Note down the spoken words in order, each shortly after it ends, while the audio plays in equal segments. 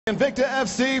Invicta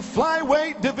FC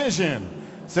Flyweight Division.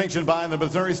 Sanctioned by the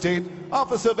Missouri State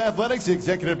Office of Athletics, the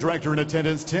Executive Director in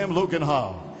attendance, Tim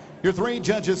Lukenhall. Your three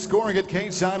judges scoring at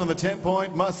cage side on the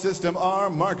 10-point must system are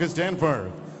Marcus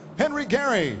Danforth, Henry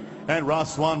Gary, and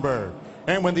Ross Swanberg.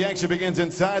 And when the action begins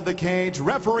inside the cage,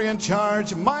 referee in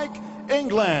charge, Mike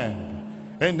England.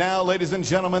 And now, ladies and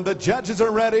gentlemen, the judges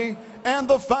are ready and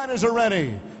the fighters are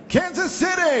ready. Kansas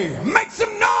City, make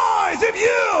some noise if you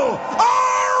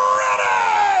are ready!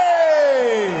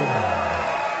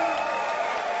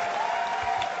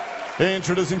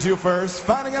 Introducing to you first,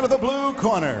 fighting out of the blue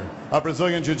corner, a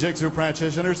Brazilian Jiu-Jitsu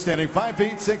practitioner standing 5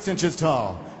 feet 6 inches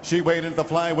tall. She weighed at the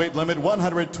flyweight limit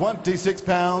 126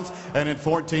 pounds and in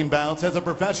 14 bouts has a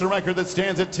professional record that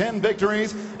stands at 10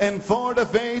 victories and 4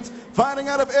 defeats. Fighting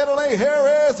out of Italy,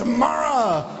 here is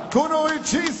Mara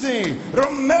Kunoichisi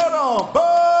Romero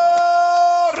Borella.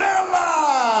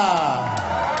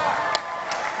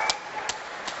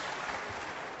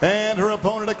 And her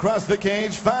opponent across the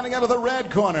cage, fighting out of the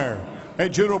red corner, a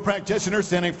judo practitioner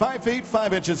standing 5 feet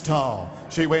 5 inches tall.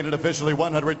 She weighed at officially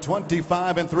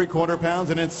 125 3/4 pounds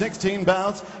and in 16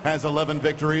 bouts has 11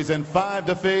 victories and 5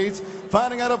 defeats.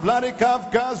 Fighting out of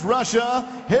Vladikavkaz, Russia,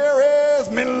 here is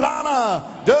Milana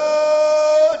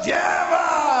Dudieva.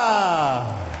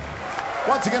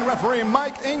 Once again, referee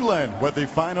Mike England with the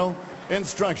final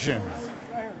instructions.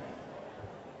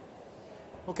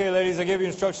 Okay, ladies, I gave you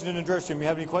instructions in the dressing room. You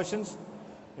have any questions?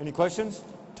 Any questions?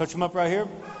 Touch them up right here.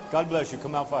 God bless you.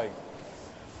 Come out fighting.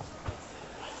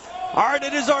 All right,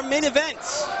 it is our main event.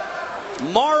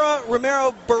 Mara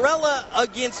Romero Borella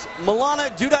against Milana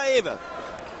Dudieva.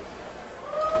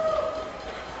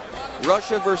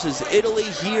 Russia versus Italy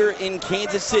here in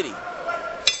Kansas City.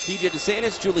 TJ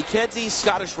DeSantis, Julie Kedzie,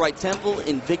 Scottish Right Temple,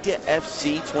 Invicta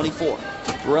FC 24.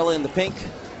 Borella in the pink,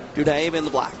 Dudieva in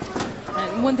the black.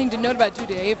 And one thing to note about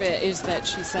Dudieva is that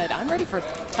she said, I'm ready for a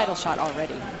title shot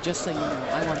already, just so you know.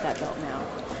 I want that belt now.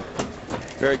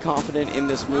 Very confident in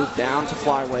this move down to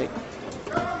flyweight.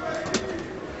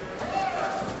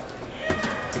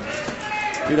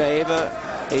 Dudieva,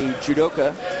 a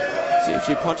judoka. See if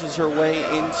she punches her way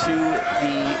into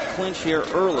the clinch here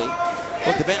early.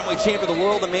 Look, the bantamweight champion of the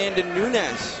world, Amanda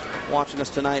Nunes, watching us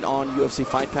tonight on UFC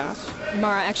Fight Pass.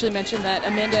 Mara actually mentioned that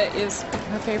Amanda is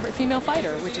her favorite female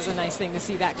fighter, which is a nice thing to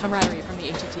see, that camaraderie from the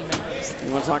ATT members.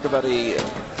 You want to talk about a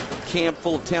camp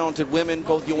full of talented women,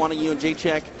 both Joanna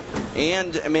Jędrzejczyk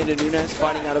and Amanda Nunes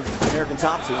fighting out of American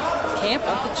Top Team. Camp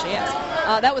of the champs.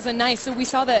 That was a nice, so we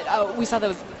saw that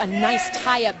a nice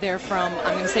tie-up there from,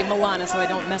 I'm going to say Milana so I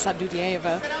don't mess up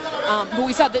Dudieva. But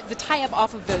we saw the tie-up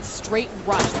off of the straight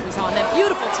rush that we saw, and that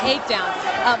beautiful takedown.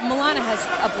 Milana has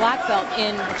a black belt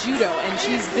in judo, and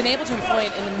she's been able to employ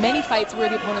it in many fights where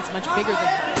the opponent's much bigger than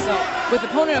her. So with an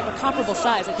opponent of a comparable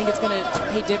size, I think it's going to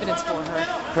pay dividends for her.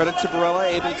 Credit to Borella,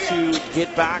 able to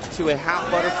get back to a half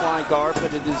butterfly guard,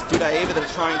 but it is Dudieva that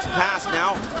is trying to pass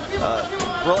now.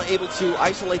 Borella able to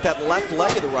isolate that left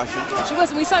leg of the Russian. She was,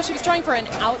 and we saw she was trying for an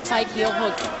outside heel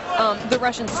hook. The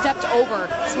Russian stepped over,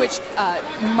 switched.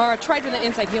 Mara tried for that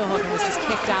inside heel hook and was just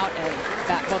kicked out, and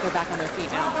both are back on their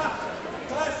feet now.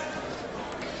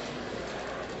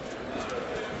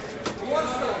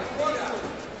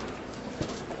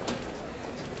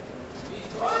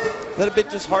 That a bit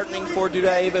disheartening for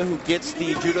Dudieva, who gets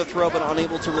the judo throw but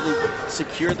unable to really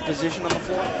secure the position on the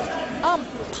floor?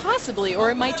 Possibly, or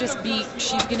it might just be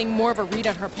she's getting more of a read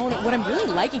on her opponent. What I'm really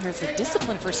liking her is the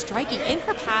discipline for striking in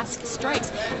her past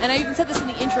strikes. And I even said this in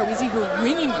the intro, we see her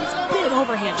ringing these big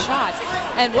overhand shots.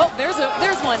 And, well, there's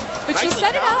one. But she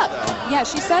set it up. Yeah,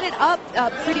 she set it up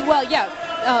pretty well. Yeah.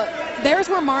 There's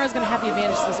where Mara's going to have the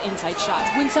advantage to those inside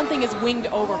shots. When something is winged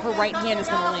over, her right hand is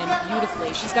going to land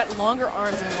beautifully. She's got longer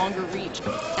arms and longer reach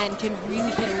and can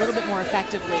really hit a little bit more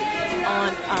effectively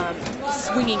on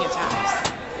swinging attacks.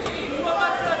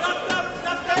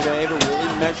 Dudieva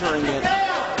really measuring it.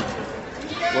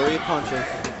 Flurry of punches.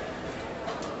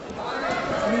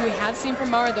 We have seen from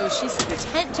Mara, though, she's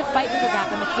content to fight with her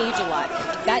back on the cage a lot.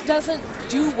 That doesn't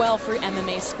do well for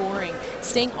MMA scoring.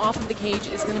 Staying off of the cage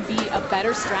is going to be a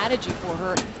better strategy for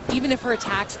her, even if her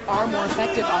attacks are more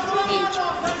effective off the cage.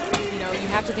 You know, you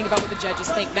have to think about what the judges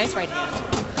think. Nice right hand.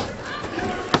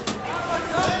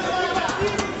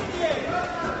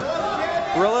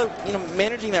 Borella,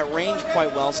 managing that range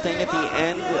quite well, staying at the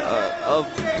end of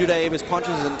Dudieva's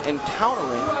punches and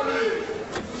countering.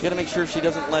 She's got to make sure she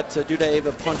doesn't let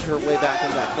Dudieva punch her way back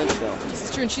into that clinch, though. This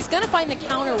is true, and she's going to find the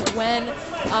counter when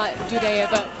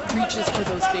Dudieva reaches for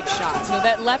those big shots. You know,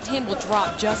 that left hand will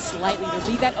drop just slightly. There'll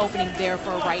be that opening there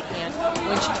for a right hand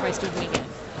when she tries to wing it.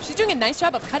 She's doing a nice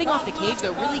job of cutting off the cage,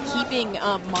 though, really keeping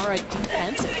Mara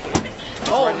defensive.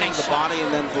 right nice into the shot. body,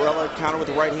 and then Borella counter with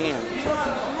the right hand.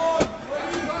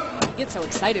 They get so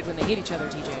excited when they hit each other,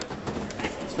 TJ.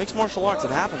 It's mixed martial arts.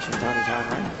 It happens from time to time,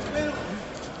 right?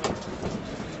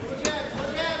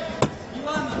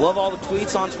 Love all the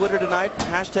tweets on Twitter tonight.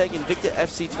 Hashtag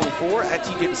InvictaFC24, at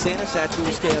TJ DeSantis, at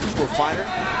JuliusK_fighter.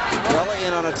 Borella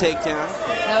in on a takedown.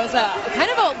 That was a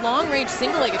kind of a long-range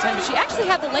single-leg attempt, but she actually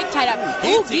had the leg tied up.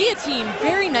 Ooh, guillotine,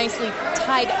 very nicely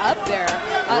tied up there.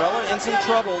 Borella in some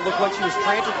trouble. Looked like she was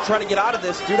frantic trying to get out of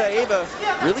this. Dudieva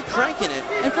really cranking it.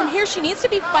 And from here, she needs to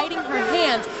be fighting her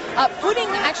hands. Putting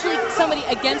actually somebody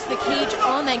against the cage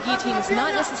on that guillotine is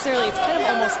not necessarily, it's kind of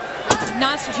almost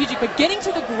not strategic, but getting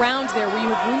to the ground there where you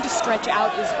have room to stretch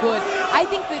out is good. I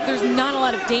think that there's not a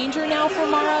lot of danger now for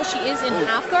Mara. She is in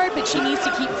half guard, but she needs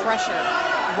to keep pressure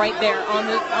right there on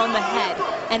the head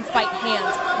and fight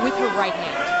hands with her right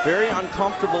hand. Very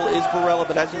uncomfortable is Borella,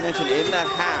 but as you mentioned, in that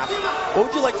half, what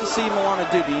would you like to see Milana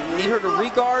do? Do you need her to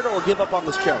regard or give up on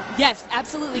this choke? Yes,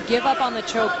 absolutely. Give up on the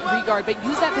choke, regard, but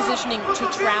use that positioning to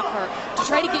trap her, to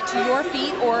try to get to your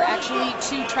feet, or actually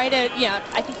to try to,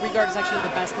 I think regard is actually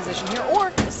the best position here, or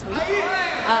a sweep.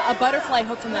 A butterfly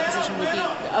hook from that position would be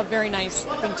a very nice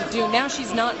thing to do. Now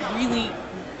she's not really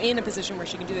in a position where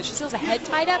she can do this. She still has a head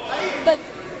tied up, but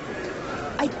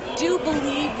I do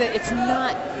believe that it's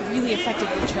not really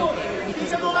effectively choking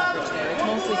because of the leverage there. It's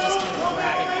mostly just kind of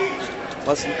grabbing.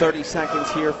 Less than 30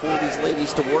 seconds here for these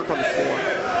ladies to work on the floor.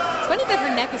 It's funny that her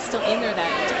neck is still in there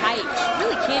that tight. She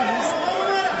really can use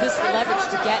this leverage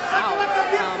to get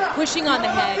out. Pushing on the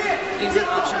head is an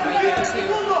option right there too.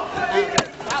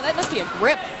 Wow, that must be a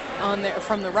grip on there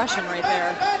from the Russian right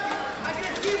there.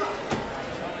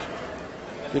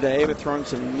 Dudieva throwing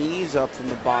some knees up from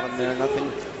the bottom there.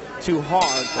 Nothing too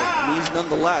hard, but knees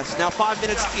nonetheless. Now 5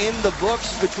 minutes in the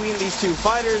books between these two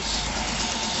fighters.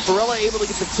 Borella able to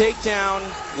get the takedown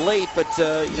late, but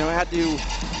had to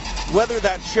weather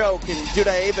that choke, and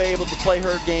Dudieva able to play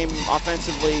her game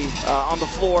offensively on the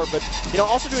floor, but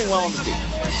also doing well on the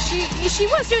feet. She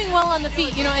was doing well on the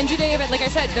feet, and Dudieva, like I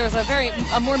said, there was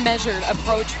a more measured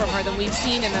approach from her than we've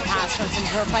seen in the past from some of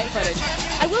her fight footage.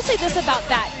 I will say this about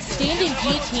that standing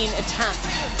guillotine attempt.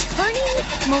 Turning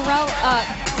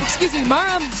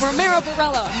Mara Romero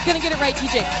Borella, I'm going to get it right,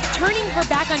 TJ, turning her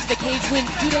back onto the cage when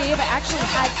Dudieva actually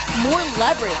had more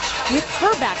leverage with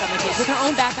her back on the cage, with her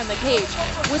own back on the cage,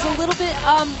 was a little bit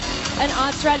an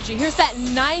odd strategy. Here's that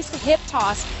nice hip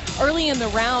toss early in the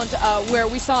round where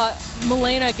we saw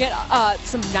Milana get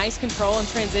some nice control and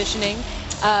transitioning.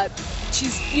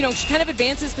 She kind of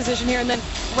advances position here, and then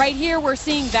right here we're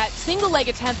seeing that single leg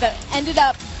attempt that ended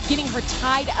up getting her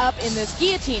tied up in this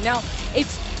guillotine. Now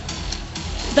it's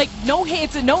like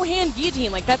it's a no-hand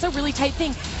guillotine. Like, that's a really tight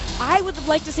thing. I would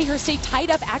like to see her stay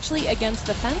tied up actually against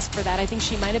the fence for that. I think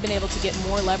she might have been able to get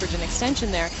more leverage and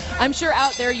extension there. I'm sure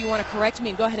out there you want to correct me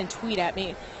and go ahead and tweet at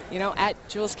me, at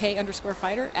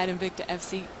JuliusK_fighter, at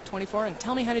InvictaFC24, and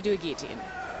tell me how to do a guillotine.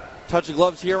 Touch of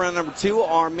gloves here, round number 2.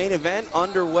 Our main event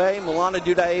underway. Milana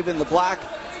Dudieva in the black,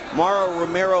 Mara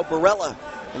Romero Borella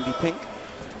in the pink.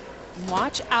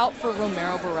 Watch out for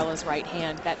Romero Borella's right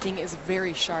hand. That thing is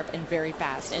very sharp and very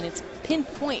fast, and it's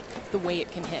pinpoint the way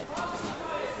it can hit.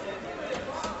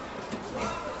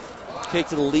 Kick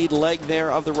to the lead leg there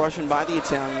of the Russian by the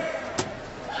Italian.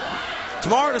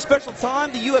 Tomorrow at a special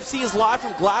time, the UFC is live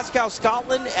from Glasgow,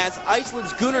 Scotland, as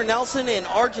Iceland's Gunnar Nelson and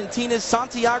Argentina's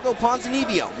Santiago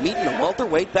Ponzinibbio meet in a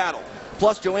welterweight battle.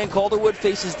 Plus, Joanne Calderwood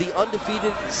faces the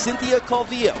undefeated Cynthia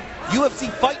Calvillo. UFC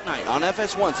Fight Night on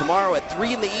FS1 tomorrow at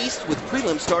 3 in the East, with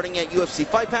prelims starting at UFC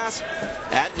Fight Pass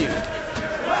at noon.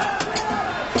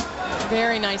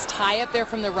 Very nice tie up there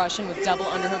from the Russian with double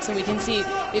underhooks, and we can see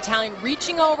the Italian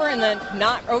reaching over and then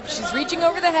she's reaching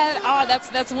over the head.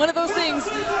 That's one of those things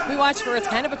we watch for. It's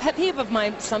kind of a pet peeve of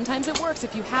mine. Sometimes it works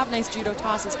if you have nice judo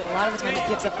tosses, but a lot of the time it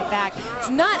gives up the back. It's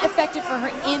not effective for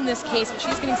her in this case, but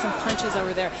she's getting some punches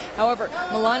over there. However,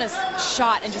 Milana's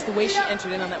shot and just the way she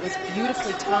entered in on that was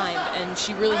beautifully timed, and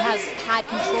she really has had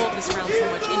control of this round so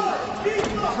much in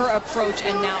her approach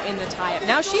and now in the tie-up.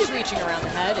 Now she's reaching around the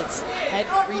head. It's head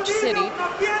reach city.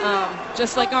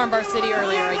 Just like armbar city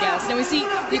earlier, I guess. And we see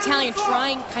the Italian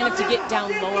trying kind of to get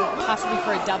down lower, possibly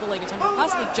for a double leg attempt, or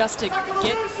possibly just to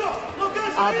get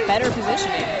better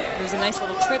positioning. There's a nice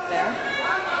little trip there.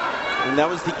 And that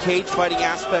was the cage fighting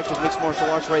aspect of mixed martial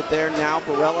arts right there. Now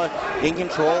Borella in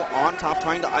control, on top,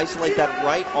 trying to isolate that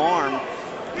right arm.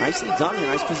 Nicely done here.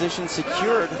 Nice position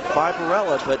secured by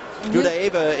Borella, but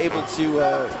Dudieva able to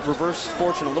reverse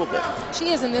fortune a little bit. She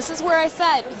is, and this is where I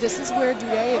said, this is where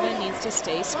Dudieva needs to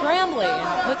stay scrambly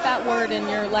and put that word in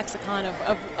your lexicon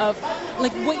of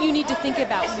like what you need to think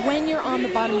about. When you're on the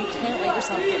bottom, you can't let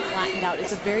yourself get flattened out.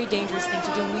 It's a very dangerous thing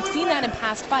to do, and we've seen that in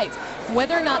past fights.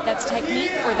 Whether or not that's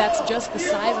technique or that's just the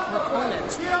size of her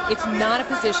opponents, it's not a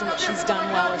position that she's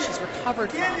done well or she's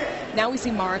recovered from. Now we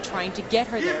see Mara trying to get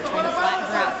her there, trying to flatten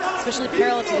her out, especially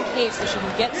parallel to the cage so she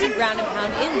can get some ground and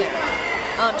pound in there.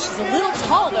 She's a little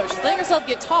tall, though. She's letting herself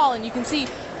get tall, and you can see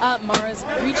Mara's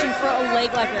reaching for a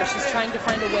leg lock there. She's trying to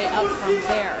find a way up from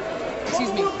there.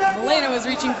 Excuse me. Milana was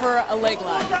reaching for a leg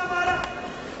lock.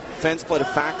 Fence played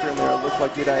a factor in there. It looked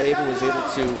like Dudieva was able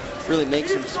to really make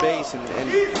some space and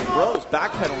Rose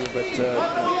backpedaling, but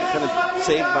kind of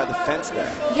saved by the fence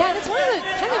there. Yeah, that's one of the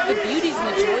kind of the beauties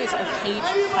and the joys of cage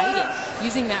fighting,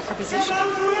 using that for positioning.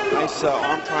 Nice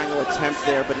arm triangle attempt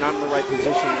there, but not in the right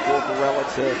position for Borella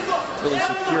to really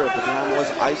secure it. But the arm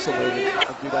was isolated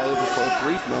of Dudieva for a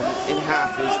brief moment. In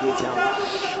half is the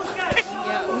Italian.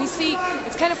 Yeah, we see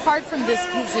it's kind of hard from this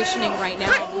positioning right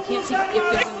now. We can't see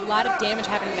if there's a lot of damage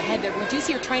happening to the head there. We do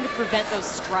see her trying to prevent those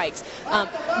strikes.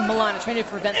 Milana trying to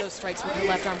prevent those strikes with her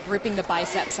left arm, gripping the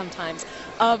bicep sometimes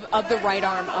of the right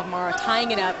arm of Mara,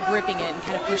 tying it up, gripping it, and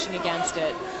kind of pushing against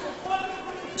it.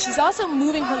 She's also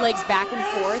moving her legs back and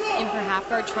forth in her half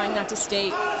guard, trying not to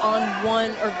stay on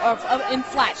one or in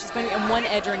flat. She's going on one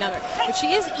edge or another. But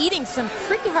she is eating some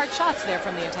pretty hard shots there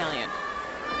from the Italian.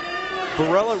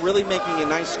 Borella really making a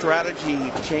nice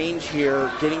strategy change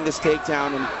here, getting this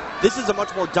takedown, and this is a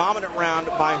much more dominant round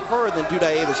by her than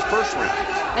Dudieva's first round.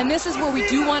 And this is where we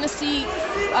do want to see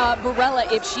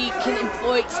Borella, if she can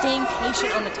employ staying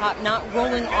patient on the top, not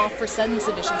rolling off for sudden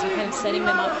submissions, and kind of setting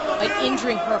them up by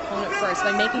injuring her opponent first,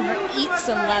 by making her eat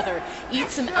some leather, eat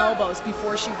some elbows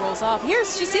before she rolls off. Here,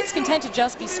 she seems content to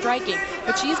just be striking,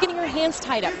 but she's getting her hands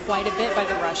tied up quite a bit by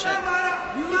the Russian.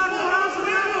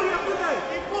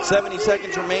 70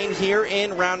 seconds remain here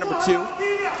in round number 2.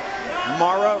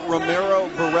 Mara Romero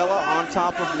Borella on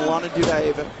top of Milana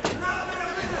Dudieva.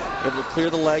 Able to clear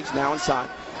the legs, now inside.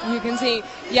 You can see,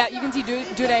 yeah, you can see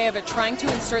Dudieva trying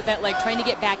to insert that leg, trying to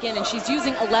get back in, and she's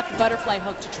using a left butterfly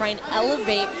hook to try and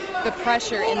elevate the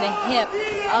pressure in the hip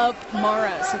of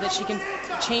Mara so that she can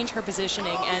change her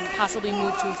positioning and possibly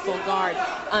move to a full guard.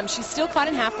 She's still caught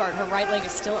in half guard. Her right leg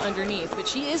is still underneath, but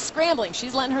she is scrambling.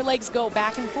 She's letting her legs go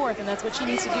back and forth, and that's what she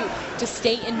needs to do to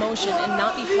stay in motion and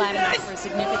not be flat enough for a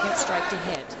significant strike to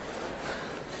hit.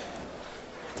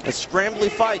 A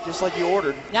scrambly fight, just like you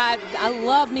ordered. Yeah, I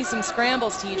love me some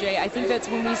scrambles, TJ. I think that's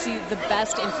when we see the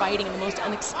best in fighting and the most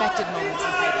unexpected moments in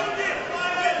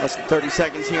fighting. Less than 30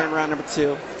 seconds here in round number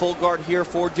 2. Full guard here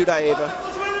for Dudieva.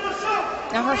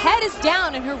 Now her head is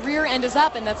down and her rear end is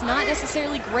up, and that's not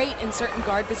necessarily great in certain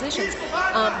guard positions.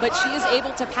 But she is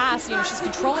able to pass. You know, she's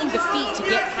controlling the feet to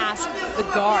get past the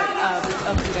guard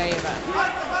of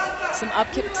Dudieva. Some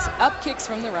up kicks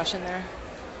from the Russian there.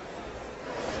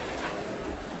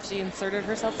 She inserted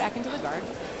herself back into the guard.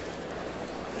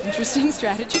 Interesting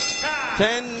strategy.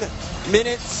 10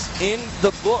 minutes in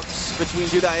the books between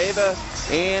Dudieva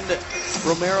and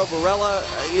Romero Borella.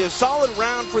 A solid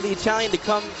round for the Italian to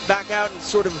come back out and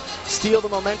sort of steal the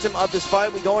momentum of this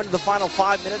fight. We go into the final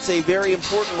 5 minutes, a very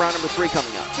important round number 3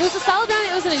 coming up. It was a solid round.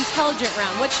 It was an intelligent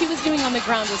round. What she was doing on the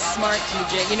ground was smart,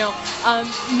 TJ. You know,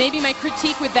 maybe my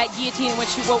critique with that guillotine and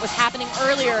what was happening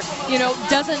earlier, you know,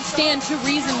 doesn't stand to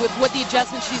reason with what the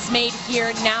adjustment she's made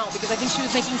here now, because I think she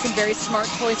was making some very smart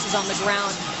choices on the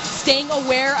ground. Staying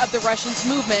aware of the Russians'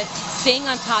 movement, staying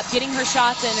on top, getting her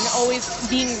shots in, and always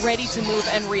being ready to move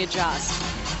and readjust.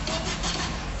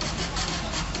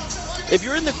 If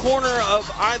you're in the corner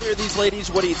of either of these ladies,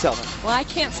 what do you tell them? Well, I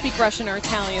can't speak Russian or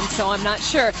Italian, so I'm not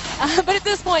sure. But at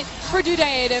this point, for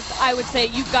Dudieva, I would say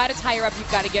you've got to tie her up,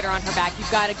 you've got to get her on her back, you've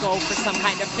got to go for some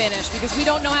kind of finish, because we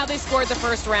don't know how they scored the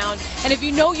first round. And if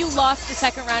you know you lost the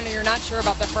second round and you're not sure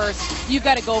about the first, you've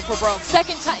got to go for broke.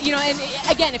 Second time, you know, and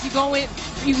again, if you go in,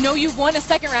 you know you've won a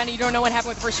second round and you don't know what happened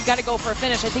with the first, you've got to go for a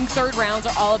finish. I think third rounds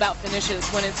are all about finishes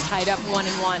when it's tied up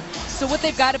 1-1. So what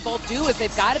they've got to both do is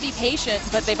they've got to be patient,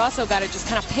 but they've also got to just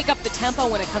kind of pick up the tempo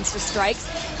when it comes to strikes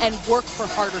and work for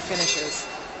harder finishes.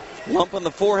 Lump on the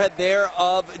forehead there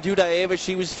of Dudieva.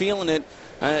 She was feeling it.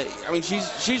 I mean,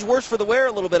 she's worse for the wear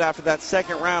a little bit after that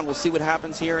second round. We'll see what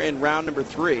happens here in round number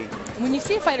 3. When you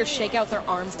see a fighter shake out their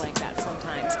arms like that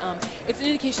sometimes, it's an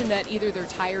indication that either they're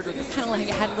tired or they're kind of like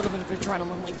had a little bit of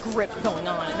adrenaline like grip going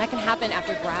on. And that can happen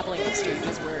after grappling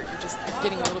exchanges where you're just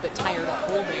getting a little bit tired of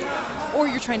holding. Or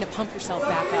you're trying to pump yourself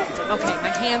back up. It's like, okay, my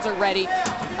hands are ready.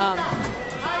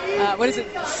 What is it?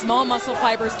 Small muscle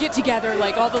fibers get together,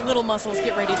 like all the little muscles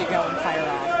get ready to go and fire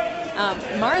off.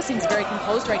 Mara seems very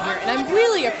composed right here, and I'm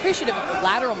really appreciative of the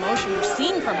lateral motion we're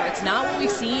seeing from her. It's not what we've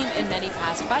seen in many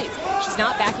past fights. She's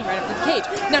not backing right up to the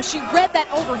cage. Now, she read that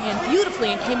overhand beautifully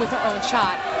and came with her own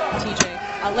shot. TJ,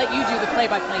 I'll let you do the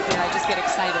play-by-play there. I just get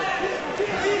excited.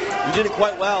 You did it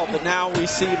quite well, but now we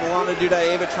see Milana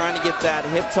Dudieva trying to get that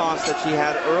hip toss that she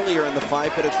had earlier in the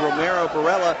fight, but it's Romero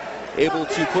Borella able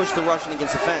to push the Russian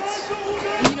against the fence.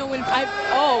 You know,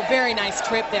 very nice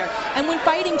trip there. And when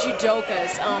fighting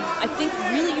judokas, I think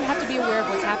really you have to be aware of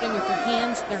what's happening with their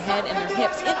hands, their head, and their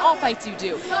hips. In all fights you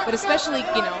do, but especially,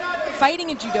 you know,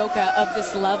 fighting a judoka of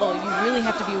this level, you really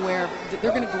have to be aware that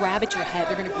they're going to grab at your head,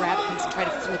 they're going to grab at things to try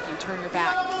to flip you, turn your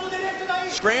back.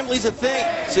 Scrambly's a thing.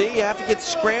 See, you have to get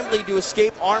scrambly to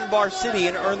escape Armbar City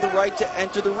and earn the right to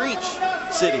enter the Reach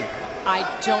City. I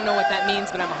don't know what that means,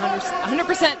 but I'm 100%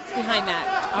 behind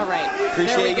that. All right.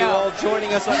 Appreciate you all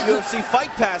joining us on UFC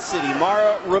Fight Pass City.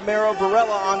 Romero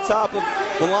Borella on top of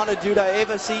Milana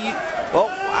Dudieva. See, oh,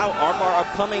 wow, Armbar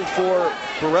upcoming for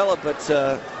Borella, but...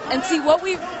 and see, what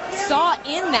we saw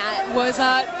in that was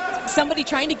somebody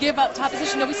trying to give up top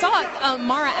position. Now, we saw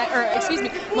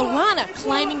Milana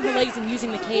climbing her legs and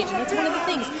using the cage, and that's one of the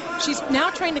things. She's now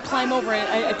trying to climb over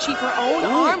and achieve her own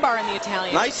armbar in the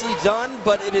Italian. Nicely done,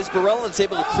 but it is Borella that's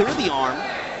able to clear the arm.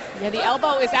 Yeah, the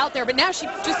elbow is out there, but now she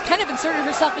just kind of inserted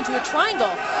herself into a triangle.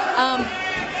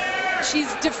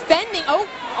 She's defending. Oh,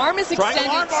 arm is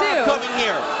extended too. Coming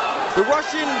here. The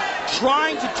Russian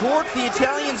trying to torque the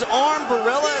Italian's arm.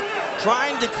 Borella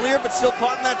trying to clear, but still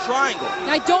caught in that triangle.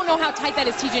 Now, I don't know how tight that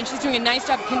is, TJ, and she's doing a nice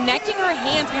job connecting her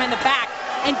hands behind the back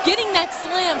and getting that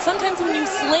slam. Sometimes when you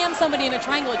slam somebody in a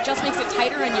triangle, it just makes it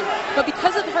tighter on you. But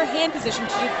because of her hand position,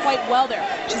 she did quite well there.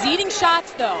 She's eating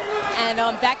shots, though, and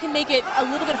that can make it a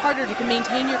little bit harder to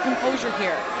maintain your composure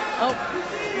here. Oh,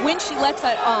 when she lets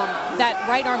that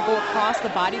right arm go across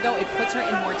the body, though, it puts her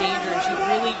in more danger, and she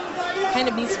really kind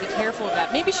of needs to be careful of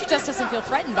that. Maybe she just doesn't feel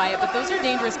threatened by it, but those are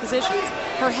dangerous positions.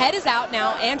 Her head is out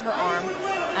now, and her arm,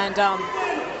 and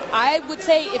I would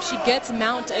say if she gets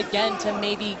mount again to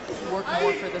maybe work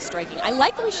more for the striking. I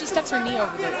like the way she steps her knee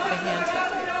over the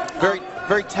hands. Very,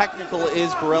 very technical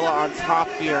is Borella on top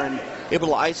here and able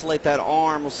to isolate that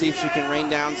arm. We'll see if she can rain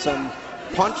down some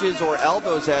punches or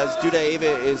elbows, as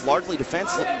Dudieva is largely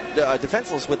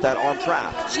defenseless with that arm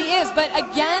trap. She is, but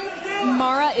again,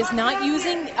 Mara is not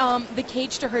using the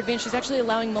cage to her advantage. She's actually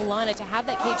allowing Milana to have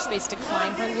that cage space to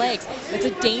climb her legs. It's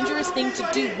a dangerous thing to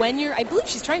do when you're, I believe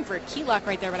she's trying for a key lock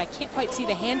right there, but I can't quite see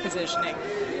the hand positioning.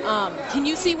 Can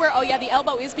you see where, oh yeah, the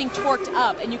elbow is being torqued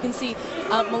up, and you can see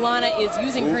Milana is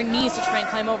using her knees to try and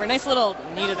climb over. Nice little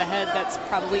knee to the head. That's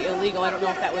probably illegal. I don't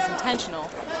know if that was intentional.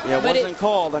 Yeah, it wasn't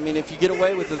called. I mean, if you get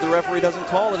away with it, the referee doesn't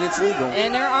call it, it's legal.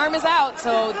 And her arm is out,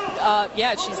 so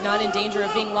yeah, she's not in danger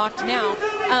of being locked now.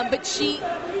 But she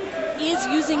is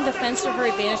using the fence to her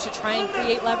advantage to try and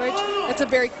create leverage. That's a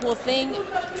very cool thing.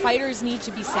 Fighters need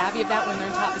to be savvy of that when they're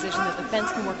in top position, that the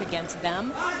fence can work against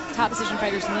them. Top position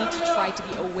fighters need to try to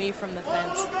be away from the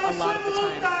fence a lot of the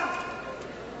time.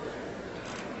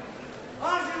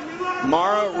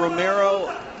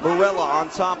 Romero Borella on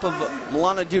top of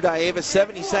Milana Dudieva.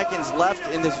 70 seconds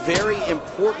left in this very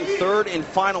important third and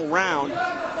final round.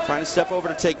 Trying to step over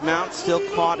to take mount, still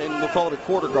caught in, we'll call it a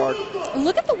quarter guard.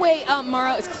 Look at the way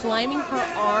Mara is climbing her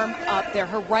arm up there,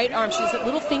 her right arm. She has a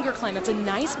little finger climb. That's a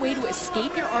nice way to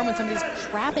escape your arm when somebody's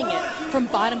trapping it from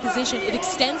bottom position. It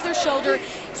extends their shoulder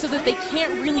so that they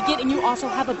can't really get, and you also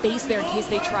have a base there in case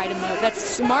they try to move. That's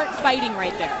smart fighting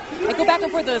right there. I go back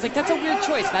and forth, though. It's like, that's a weird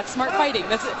choice. That's smart fighting.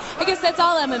 I guess that's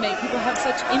all MMA. People have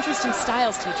such interesting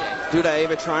styles, TJ.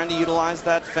 Dudieva trying to utilize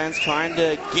that fence, trying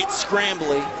to get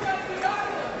scrambly.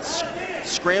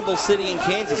 Scramble City in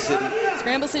Kansas City.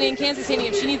 Scramble City in Kansas City.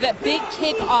 If she needs that big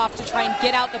kick off to try and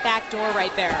get out the back door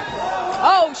right there.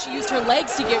 Oh, she used her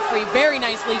legs to get free. Very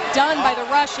nicely done by the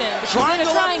Russian.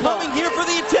 Triangle coming here for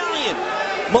the Italian.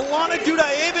 Milana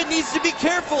Dudieva needs to be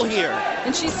careful here.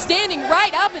 And she's standing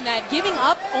right up in that, giving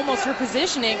up almost her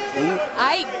positioning.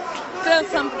 I feel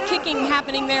some kicking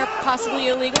happening there, possibly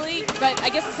illegally, but I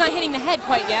guess it's not hitting the head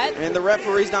quite yet. And the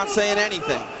referee's not saying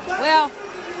anything. Well,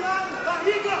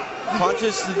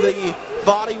 punches to the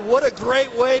body. What a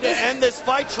great way to end this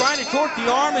fight. Trying to torque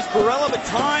the arm is Borella, but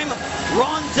time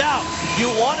runs out. You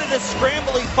wanted a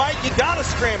scrambly fight, you got a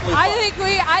scrambly fight.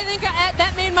 I think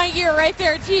that made my year right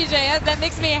there, TJ. That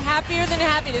makes me happier than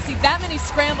happy to see that many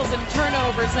scrambles and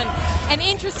turnovers and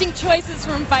interesting choices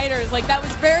from fighters. Like, that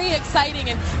was very exciting.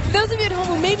 And for those of you at home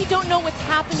who maybe don't know what's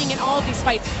happening in all of these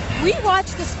fights,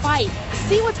 rewatch this fight.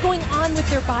 See what's going on with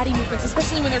their body movements,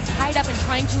 especially when they're tied up and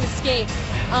trying to escape.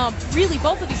 Really,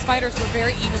 both of these fighters were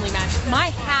very evenly matched. My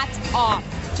hat's off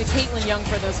to to Caitlin Young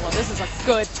for this one. This is a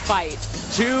good fight.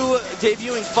 Two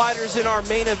debuting fighters in our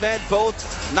main event,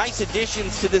 both nice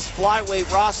additions to this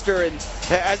flyweight roster, and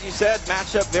as you said,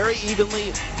 matched up very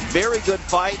evenly. Very good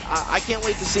fight. I can't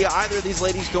wait to see either of these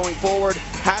ladies going forward.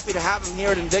 Happy to have them here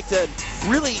at Invicta.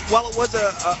 Really, while it was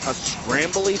a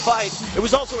scrambly fight, it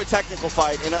was also a technical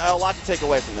fight, and a lot to take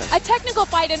away from this. A technical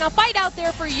fight, and a fight out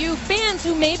there for you fans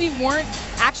who maybe weren't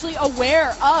actually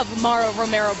aware of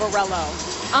Romero Borella.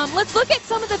 Let's look at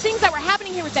some of the things that were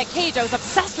happening here with that cage. I was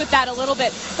obsessed with that a little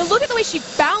bit. But look at the way she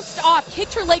bounced off,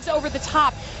 kicked her legs over the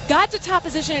top, got to top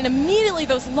position, and immediately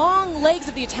those long legs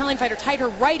of the Italian fighter tied her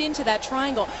right into that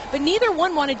triangle. But neither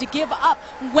one wanted to give up.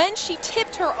 When she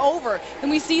tipped her over, and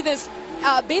we see this,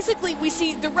 basically we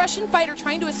see the Russian fighter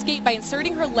trying to escape by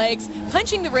inserting her legs,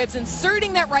 punching the ribs,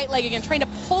 inserting that right leg again, trying to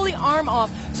pull the arm off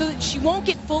so that she won't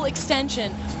get full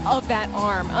extension of that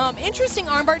arm. Interesting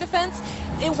armbar defense.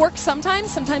 It works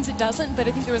sometimes it doesn't, but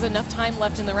I think there was enough time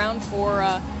left in the round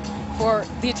for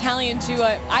the Italian to,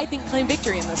 I think, claim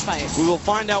victory in this fight. We will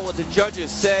find out what the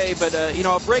judges say, but, you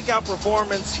know, a breakout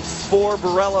performance for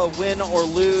Borella, win or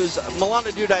lose.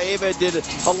 Milana Dudieva did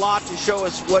a lot to show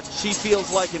us what she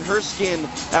feels like in her skin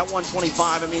at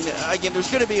 125. I mean, again, there's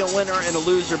going to be a winner and a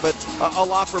loser, but a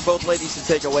lot for both ladies to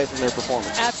take away from their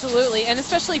performance. Absolutely, and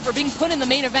especially for being put in the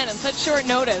main event on such short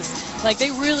notice. Like,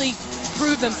 they really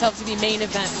proved themselves to be main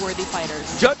event worthy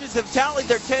fighters. Judges have tallied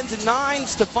their 10s and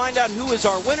 9s. To find out who is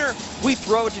our winner, we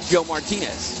throw it to Joe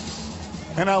Martinez.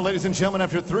 And now, ladies and gentlemen,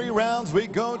 after 3 rounds, we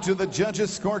go to the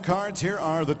judges' scorecards. Here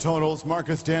are the totals.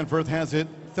 Marcus Danforth has it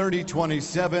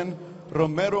 30-27.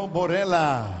 Romero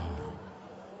Borella.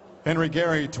 Henry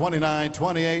Gary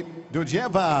 29-28.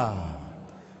 Dudieva.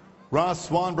 Ross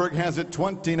Swanberg has it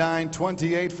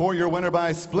 29-28 for your winner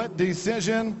by split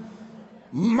decision.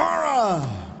 Mara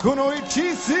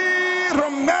Kunoichisi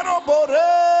Romero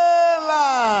Borella.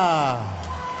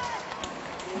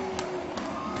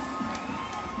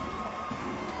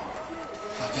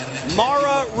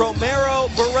 Mara Romero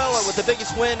Borella with the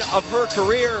biggest win of her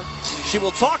career. She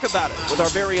will talk about it with our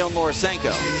very own Laura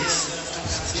Sanko.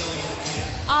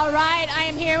 All right, I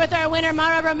am here with our winner,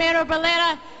 Mara Romero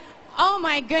Borella. Oh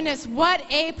my goodness, what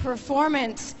a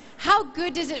performance. How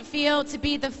good does it feel to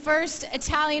be the first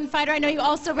Italian fighter? I know you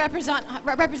also represent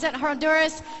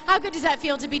Honduras. How good does that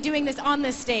feel to be doing this on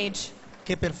this stage?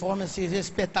 Que performance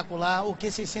espetacular. O que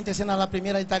se siente sendo a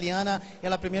primeira italiana e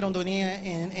a primeira hondureña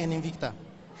en Invicta?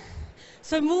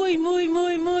 Soy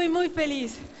muy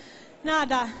feliz.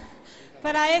 Nada,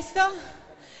 para esto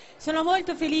sono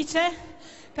molto felice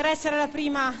per essere la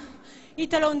prima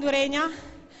italo-honduregna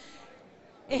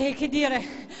e che dire,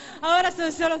 ora sono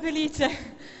solo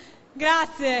felice.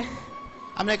 Grazie.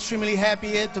 I'm extremely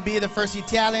happy to be the first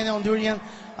Italian Honduran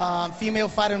female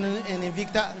fighter in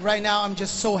Invicta. Right now, I'm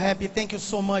just so happy. Thank you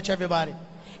so much, everybody.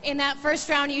 In that first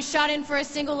round, you shot in for a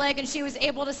single leg, and she was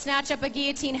able to snatch up a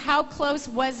guillotine. How close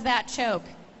was that choke?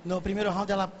 No primeiro round,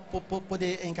 ela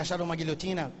poder encaixar uma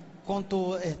guilhotina.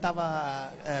 Quanto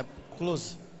estava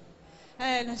close?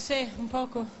 Non so, un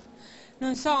poco.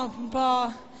 Non so, un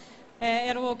po'.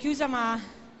 Ero chiusa, ma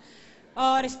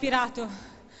ho respirato.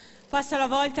 Passo alla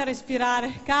volta a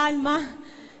respirare, calma,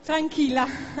 tranquilla.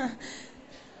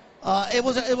 It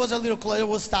was a little close. It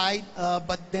was tight,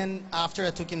 but then after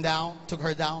I took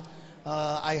her down,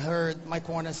 I heard my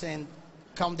corner saying,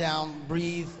 "Calm down,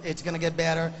 breathe. It's gonna get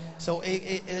better." So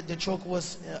the choke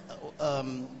was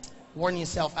warning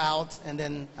itself out, and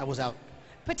then I was out.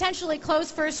 Potentially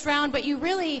close first round, but you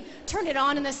really turned it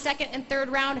on in the second and third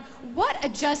round. What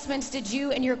adjustments did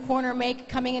you and your corner make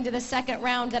coming into the second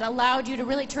round that allowed you to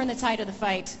really turn the tide of the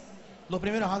fight? No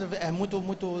primeiro round é muito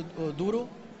duro.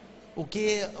 O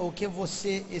que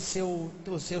você e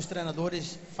os seus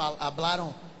treinadores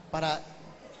falaram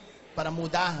para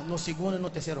mudar no segundo e no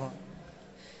terceiro round?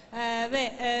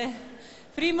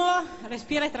 Primo,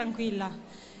 respira e tranquilla.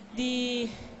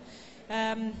 Di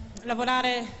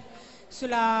lavorare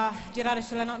girare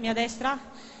sulla mia destra,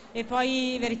 e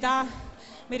poi in verità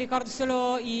mi ricordo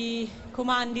solo I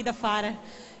comandi da fare.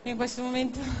 In questo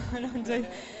momento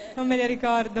non me li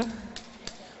ricordo.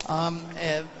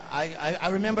 I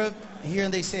remember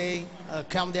hearing they say,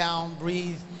 calm down,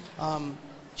 breathe.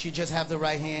 She just have the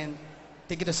right hand.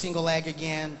 Take it a single leg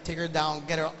again, take her down,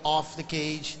 get her off the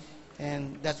cage,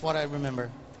 and that's what I remember.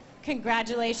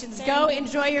 Congratulations. Go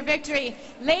enjoy your victory.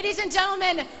 Ladies and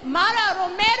gentlemen, Mara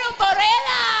Romero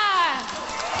Borella.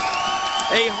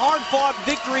 A hard-fought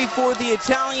victory for the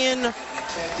Italian.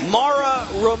 Mara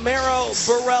Romero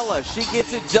Borella, she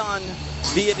gets it done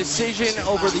via decision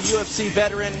over the UFC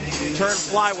veteran turned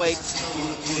flyweight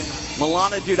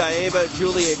Milana Dudieva.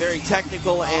 Julie, a very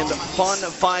technical and fun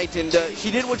fight, and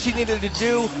she did what she needed to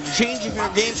do, changing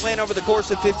her game plan over the course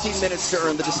of 15 minutes to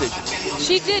earn the decision.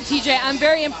 She did, TJ. I'm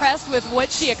very impressed with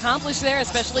what she accomplished there,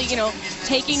 especially,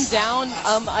 taking down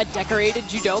a decorated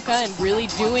judoka and really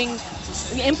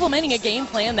implementing a game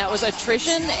plan that was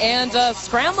attrition and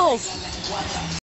scrambles.